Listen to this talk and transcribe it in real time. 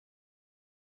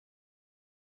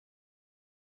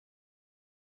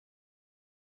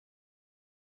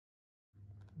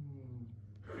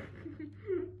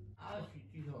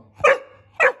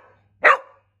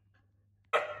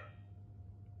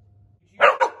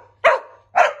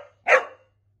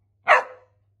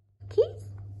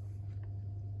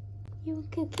You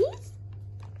want cookies?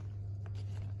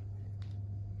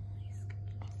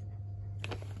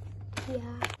 Yeah.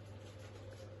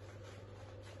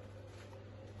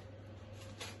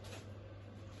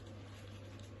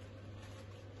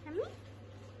 Mommy?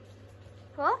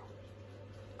 What?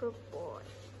 Good boy.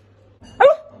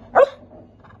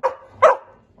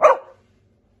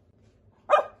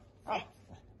 Sit.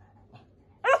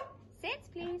 Sit,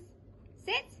 please.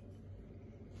 Sit.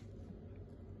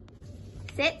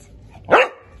 Sit.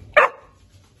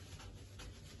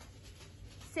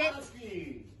 Sit.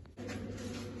 Alfie.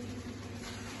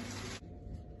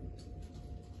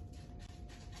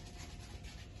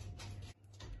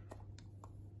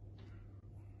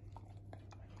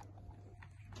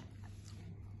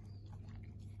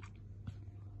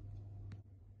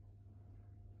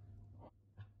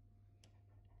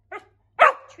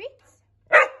 Treats?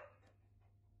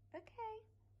 Okay.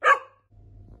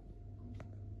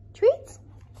 Treats?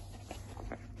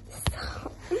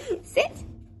 Sit.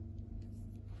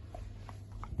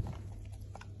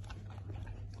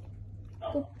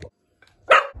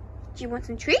 Do you want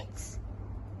some treats?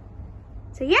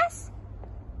 Say yes.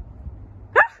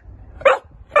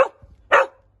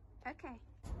 Okay.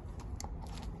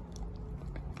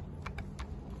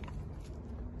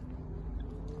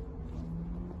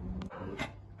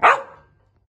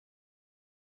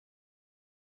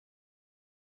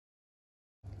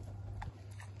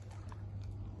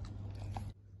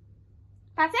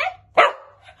 That's it?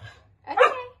 Okay.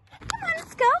 Come on,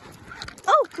 let's go.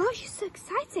 Oh gosh, you're so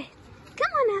excited.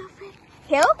 Come on, Alfie.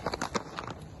 Hill?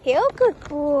 Hill, good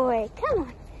boy. Come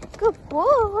on. Good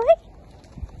boy.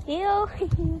 Hill.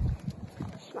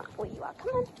 Smart boy you are.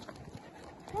 Come on.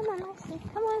 Come on, Alfie.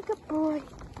 Come on, good boy.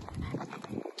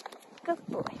 Good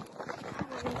boy. Come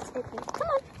on, let's open. Come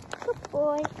on. Good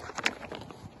boy.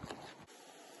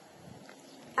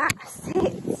 Ah, sit. I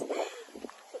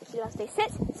think he loves this.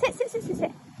 Sit. Sit, sit, sit, sit,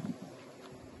 sit.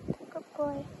 Good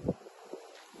boy.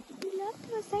 You love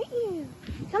us, don't you?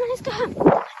 Come on, let's go home.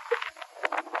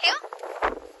 Hill?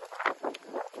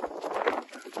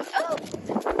 Oh!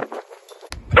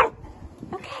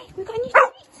 Okay, we've got a new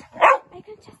treat. Are you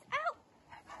going to test it out?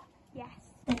 Yes.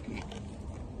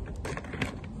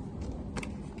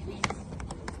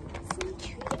 Some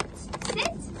treats.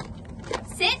 Sit.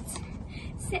 Sit.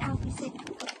 Sit, Alfie, sit.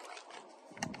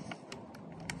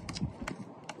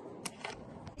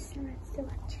 Still a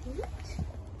treat.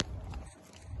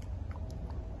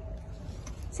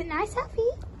 Is it nice,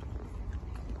 Alfie?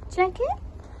 Do you like it?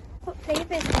 What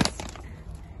flavour is this?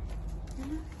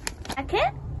 Like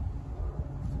it?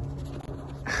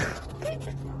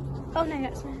 Oh no,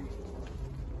 that's not.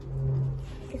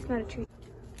 It's not a treat.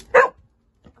 Oh.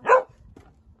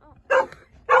 That's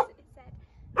what it said.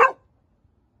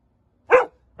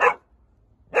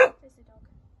 There's a dog.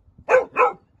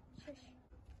 Shush.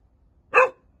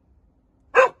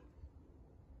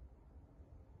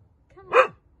 Come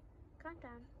on. Calm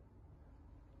down.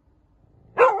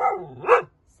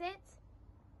 Sit.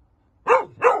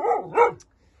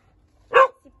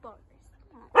 Sit, Boris.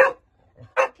 Come on.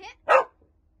 Like it?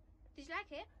 Did you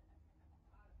like it?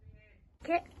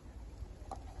 Okay.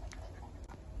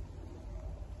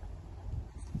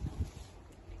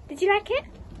 Did you like it?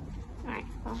 Alright,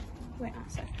 well, you won't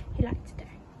answer. He liked it.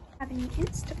 I have a new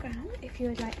Instagram if you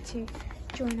would like to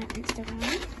join our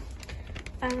Instagram.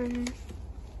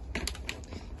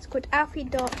 It's called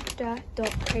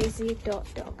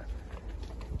Alfie.the.crazy.dog.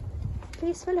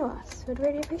 Please follow us, we'd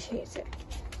really appreciate it.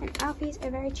 And Alfie's a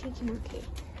very cheeky monkey.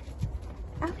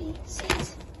 Alfie,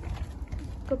 sit.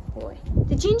 Good boy.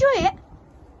 Did you enjoy it?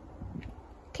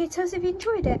 Okay, tell us if you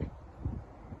enjoyed it.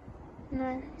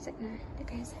 No, he's like no.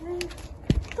 Okay, so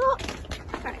stop.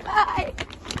 Alright, bye.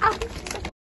 Alfie.